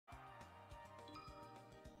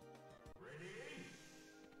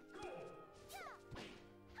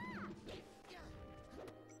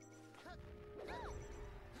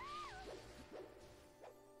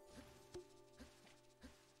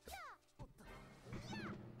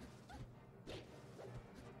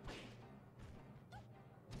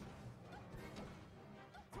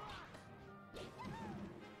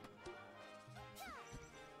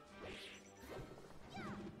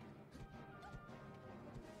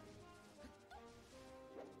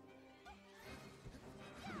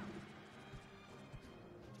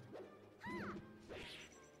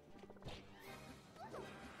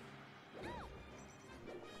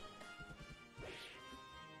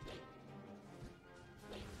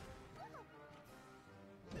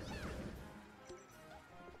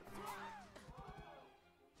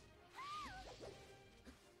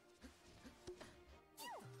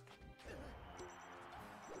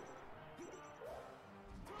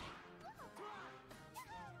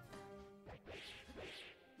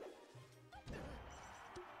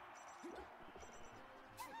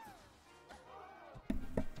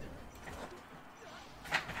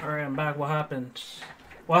I'm back. What happened?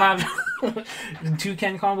 What happened? Did 2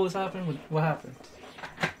 Ken combos happen? What happened?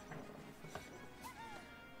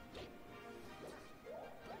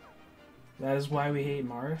 That is why we hate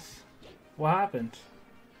Marth. What happened?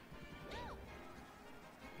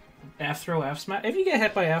 F throw F smash? If you get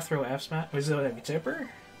hit by F throw F smash, was it like a tipper?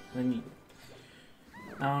 Then you,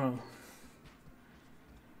 I don't know.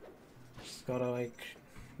 Just gotta like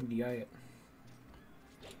DI it.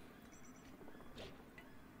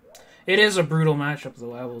 It is a brutal matchup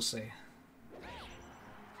though, I will say.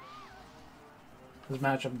 This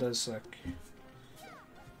matchup does suck. You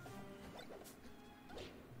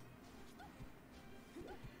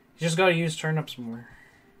just gotta use turnips more.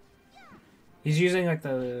 He's using like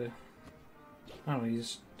the... I don't know,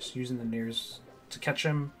 he's just using the nairs to catch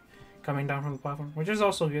him coming down from the platform, which is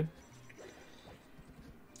also good.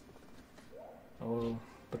 Oh,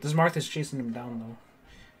 but this Marth is chasing him down though.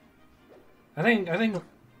 I think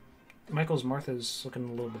Michael's Marth is looking a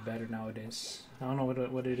little bit better nowadays. I don't know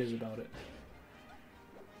what it is about it.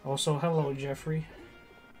 Also, hello Jeffrey.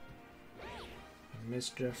 I miss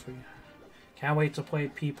Jeffrey. Can't wait to play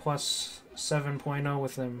P plus 7.0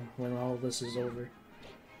 with him when all this is over.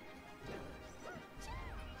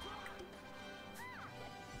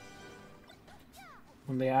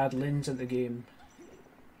 When they add Lin to the game.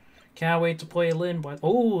 Can't wait to play Lin, but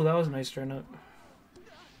oh, that was a nice turn up.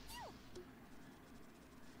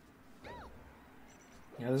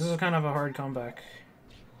 Yeah, this is kind of a hard comeback.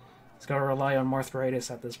 It's gotta rely on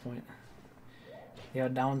Marthritis at this point. Yeah,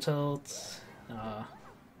 down tilt. Oh,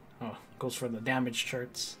 goes for the damage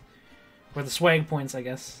charts. Or the swag points, I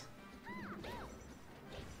guess.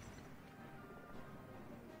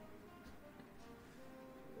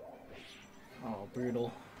 Oh,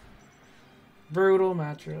 brutal. Brutal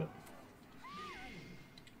matchup.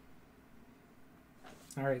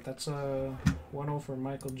 Alright, that's a 1-0 for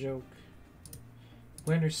Michael J0ke.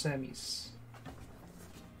 Winner semis.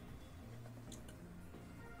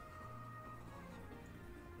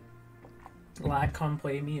 Latt, come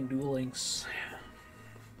play me in Duel Links.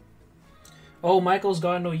 Oh, Michael's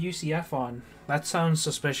got no UCF on. That sounds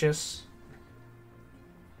suspicious.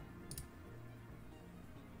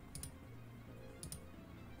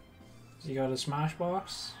 You got a Smash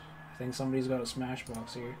box? I think somebody's got a Smash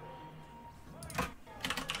box here.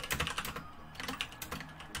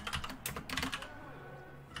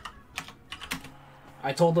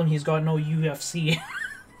 I told him he's got no UFC.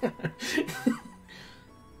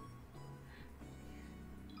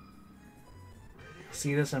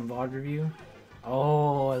 See this in VOD review?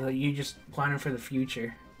 Oh, you just planning for the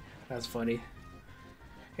future. That's funny.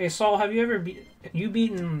 Hey Saul, have you ever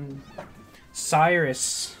beaten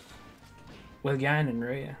Cyrus with Ganon,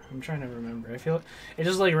 right? I'm trying to remember. I feel it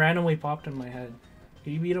just like randomly popped in my head.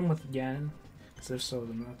 Did you beat him with Ganon? Because if so,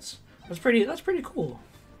 then that's pretty cool.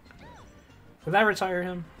 Would that retire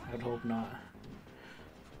him? I'd hope not.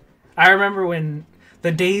 I remember when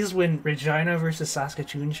the days when Regina versus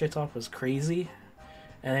Saskatchewan shit talk was crazy.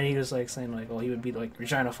 And then he was like saying like, oh, he would beat like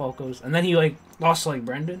Regina Falcos, and then he like lost to like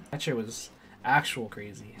Brendan. That shit was actual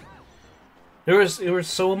crazy. It was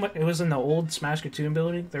so much. It was in the old Smash Cartoon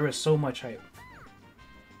building. There was so much hype.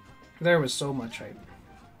 There was so much hype.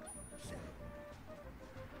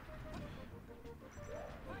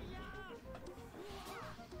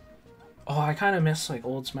 Oh, I kind of miss like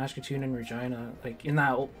old Smash Cartoon and Regina, like in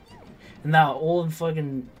that old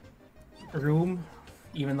fucking room.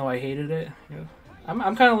 Even though I hated it. Yeah.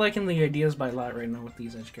 I'm kind of liking the ideas by Latt right now with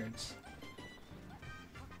these edge cards.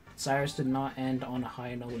 Cyrus did not end on a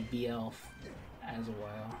high note with BL as a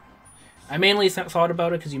while. I mainly thought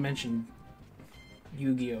about it because you mentioned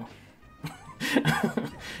Yu-Gi-Oh!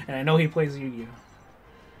 And I know he plays Yu-Gi-Oh!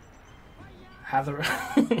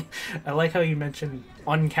 I like how you mentioned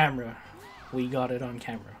on camera. We got it on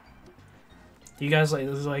camera. Do you guys like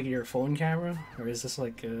this is like your phone camera? Or is this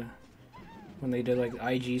like when they did like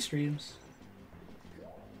IG streams?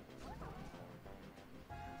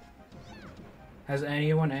 Has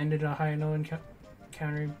anyone ended a high note in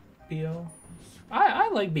countering BL? I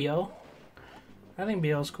like BL. I think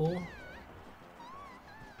BL's cool.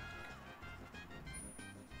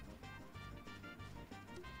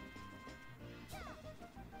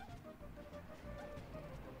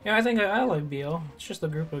 Yeah, I think I like BL. It's just a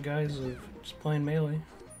group of guys of just playing melee.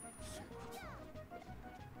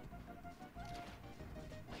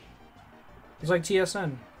 It's like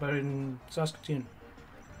TSN, but in Saskatoon.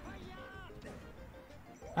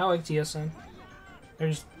 I like TSN.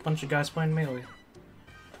 There's a bunch of guys playing melee.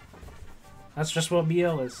 That's just what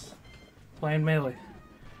BL is. Playing melee.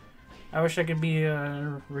 I wish I could be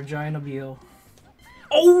Regina BL.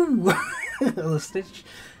 Oh! The Stitch.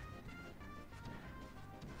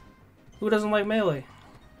 Who doesn't like melee?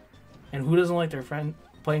 And who doesn't like their friend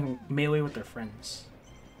playing melee with their friends?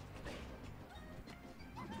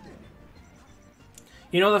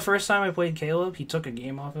 You know, the first time I played Caleb, he took a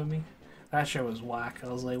game off of me. That shit was whack. I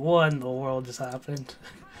was like, what in the world just happened?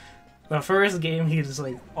 The first game, he just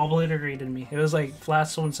like obliterated me. It was like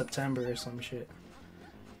last in September or some shit.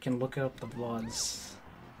 You can look up the VODs.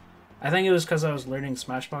 I think it was because I was learning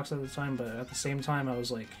Smashbox at the time, but at the same time, I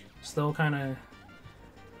was like still kind of.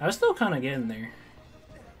 I was still kind of getting there.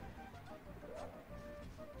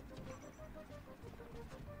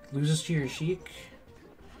 Loses to J0ke.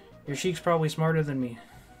 J0ke's probably smarter than me.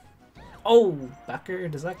 Oh, Becker,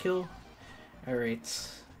 does that kill? Alright.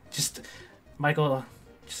 Just, Michael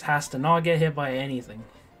just has to not get hit by anything.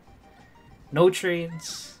 No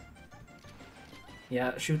trades.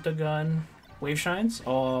 Yeah, shoot the gun. Wave shines.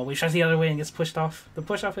 Oh, wave shines the other way and gets pushed off. The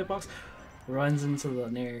push off hitbox runs into the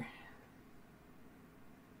Nair.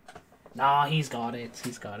 Nah, he's got it.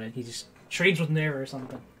 He's got it. He just trades with Nair or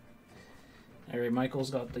something. Alright,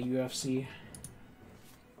 Michael's got the UFC.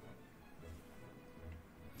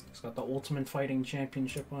 He's got the Ultimate Fighting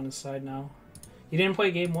Championship on his side now. He didn't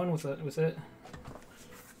play game 1 with it.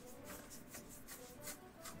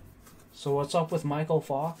 So what's up with Michael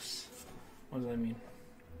Fox? What does that mean?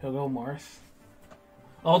 He'll go Marth.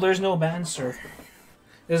 Oh, there's no ban, sir.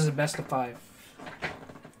 This is a best of 5.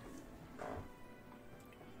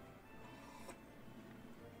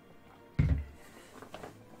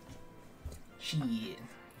 Shit.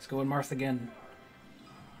 Let's go with Marth again.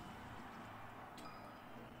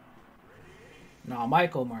 No,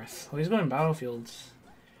 Michael Marth. Oh, he's going Battlefields.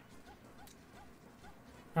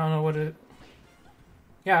 I don't know what it...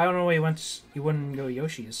 Yeah, I don't know why he wouldn't go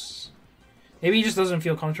Yoshi's. Maybe he just doesn't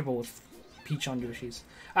feel comfortable with Peach on Yoshi's.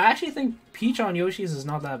 I actually think Peach on Yoshi's is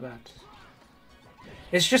not that bad.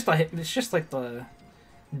 It's just like the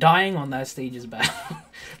dying on that stage is bad,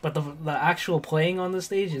 but the actual playing on the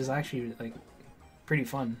stage is actually like pretty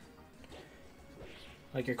fun.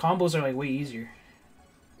 Like your combos are like way easier.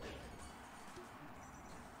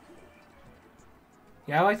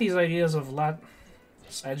 Yeah, I like these ideas of Latt's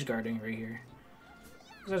edge guarding right here.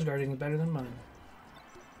 His edge guarding is better than mine.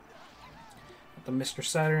 The Mr.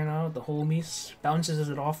 Saturn out, the homies. Bounces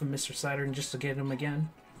it off of Mr. Saturn just to get him again.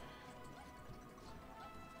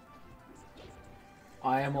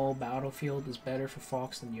 IMO Battlefield is better for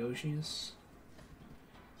Fox than Yoshi's.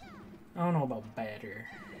 I don't know about better.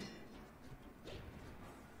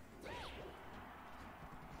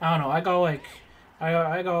 I don't know, I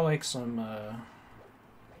got like some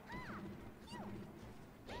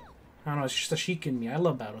I don't know, it's just a chic in me. I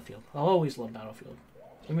love Battlefield. I'll always love Battlefield.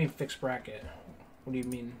 What do you mean fixed bracket? What do you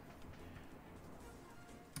mean?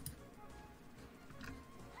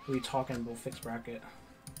 What are you talking about, fixed bracket?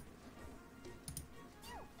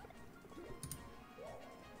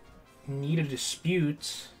 Need a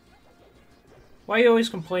dispute? Why are you always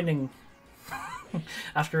complaining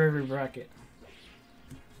after every bracket?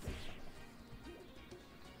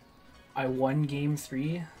 I won game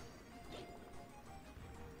 3?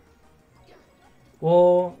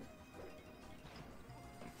 Well,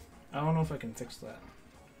 I don't know if I can fix that.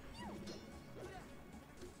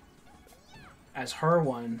 As her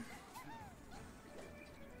one,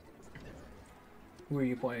 who are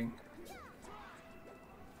you playing?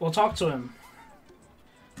 Well, talk to him.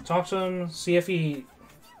 Talk to him, see if he...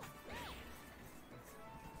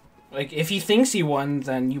 Like, if he thinks he won,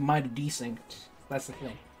 then you might have desynced. That's the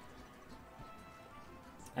thing.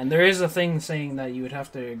 And there is a thing saying that you would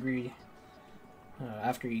have to agree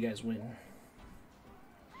after you guys win.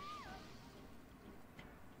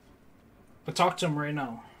 But talk to him right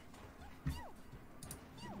now.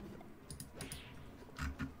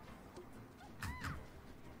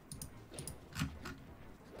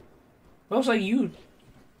 Looks like you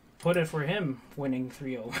put it for him winning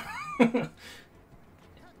 3-0.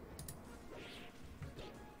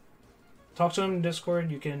 Talk to him in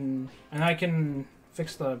Discord, you can... And I can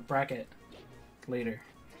fix the bracket later.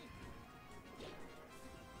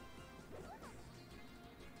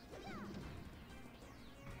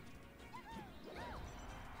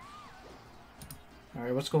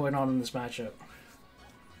 Alright, what's going on in this matchup?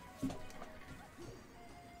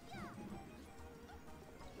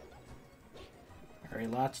 Alright,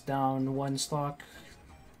 Latt's down 1 stock.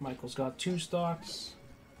 Michael's got 2 stocks.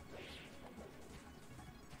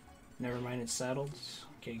 Never mind, it's saddled.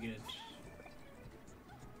 Okay, good.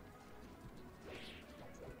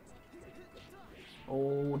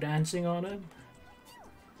 Oh, dancing on him.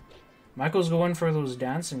 Michael's going for those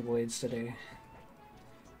dancing blades today.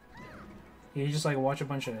 You just like watch a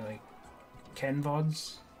bunch of like Ken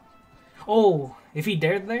VODs. Oh, if he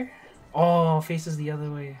dared there? Oh, faces the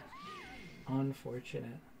other way.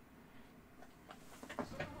 Unfortunate.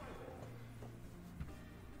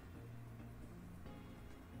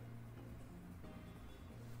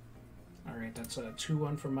 Alright, that's a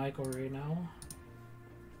 2-1 for Michael right now.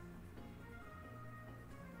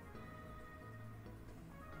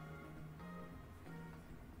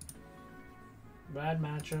 Bad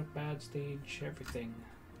matchup, bad stage, everything.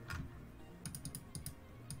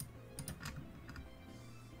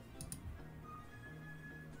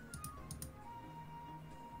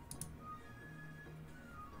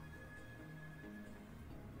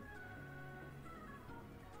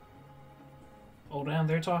 Oh damn,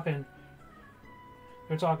 they're talking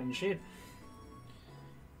shit.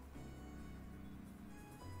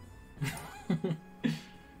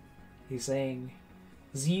 He's saying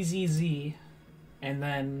ZZZ, and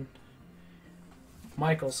then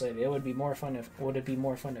Michael said it would be more fun if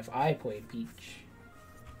I played Peach.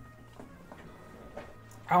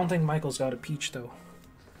 I don't think Michael's got a Peach though.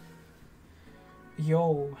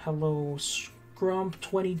 Yo, hello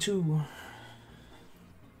Scrump22.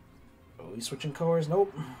 Oh, he's switching colors?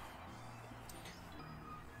 Nope.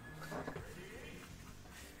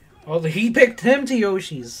 Oh, he picked him to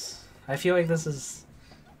Yoshi's. I feel like this is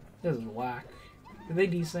whack. Did they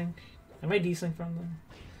desync? Am I desync from them?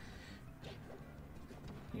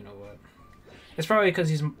 You know what? It's probably because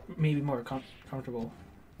he's maybe more comfortable.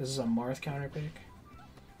 This is a Marth counter pick.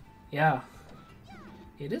 Yeah,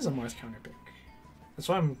 it is a Marth counter pick. That's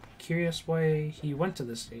why I'm curious why he went to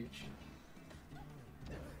this stage.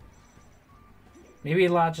 Maybe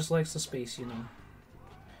Latt just likes the space, you know.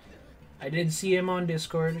 I did see him on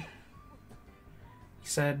Discord. He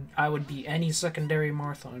said I would be any secondary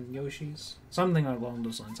Marth on Yoshi's. Something along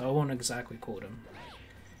those lines. I won't exactly quote him.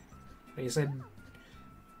 But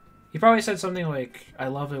he probably said something like, I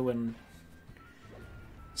love it when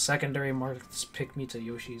secondary Marths pick me to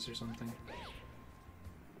Yoshi's or something.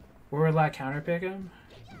 Where would Latt counterpick him?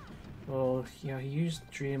 Well, yeah, he used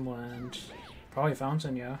Dreamland. Probably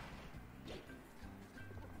Fountain, yeah.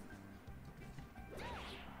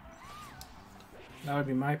 That would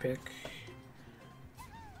be my pick.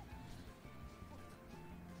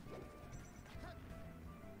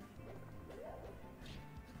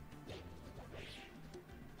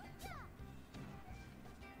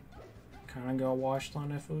 Kinda got washed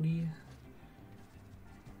on FOD.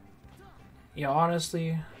 Yeah,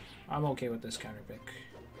 honestly, I'm okay with this counter pick.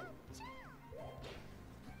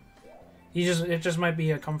 It just might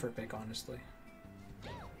be a comfort pick, honestly.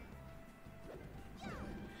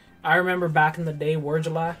 I remember back in the day,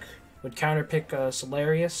 Yervival would counterpick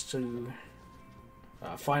Solarius to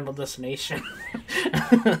Final Destination.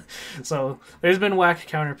 So, there's been whack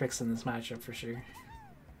counterpicks in this matchup for sure.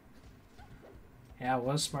 Yeah, it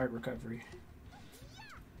was smart recovery.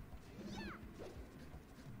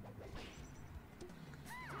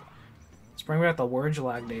 Let's bring back the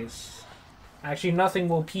Yervival days. Actually, nothing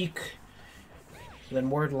will peak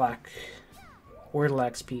than Yervival's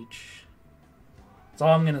Peach. That's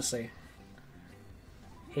all I'm gonna say.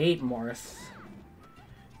 Hate Marth.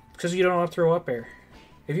 Because you don't up throw up air.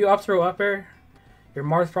 If you up throw up air, your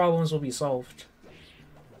Marth problems will be solved.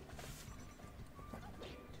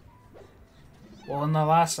 Well, in the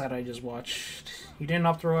last set I just watched, you didn't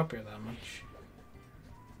up throw up air that much.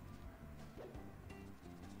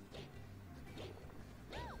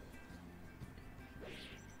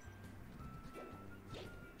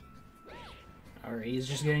 Alright, he's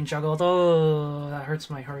just getting juggled. Oh, that hurts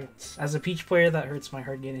my heart. As a Peach player, that hurts my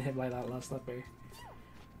heart getting hit by that last up air.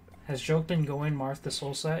 Has J0ke been going Marth this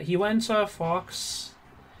whole set? He went to Fox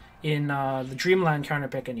in the Dreamland counter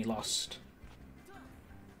pick and he lost.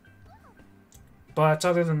 But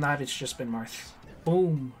other than that, it's just been Marth.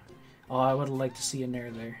 Boom. Oh, I would have liked to see a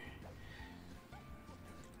Nair there.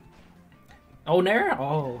 Oh, Nair?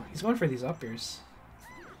 Oh, he's going for these up airs.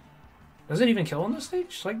 Does it even kill on this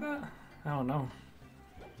stage like that? I don't know.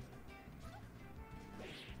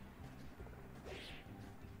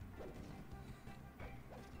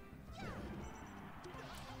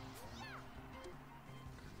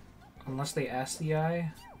 Unless they ask the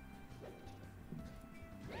eye.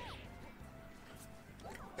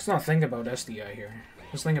 Let's not think about SDI here.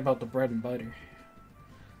 Let's think about the bread and butter.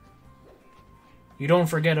 You don't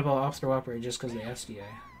forget about up throw upper just because they SDI.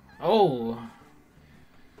 Oh!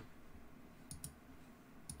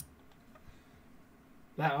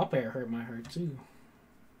 That up air hurt my heart too.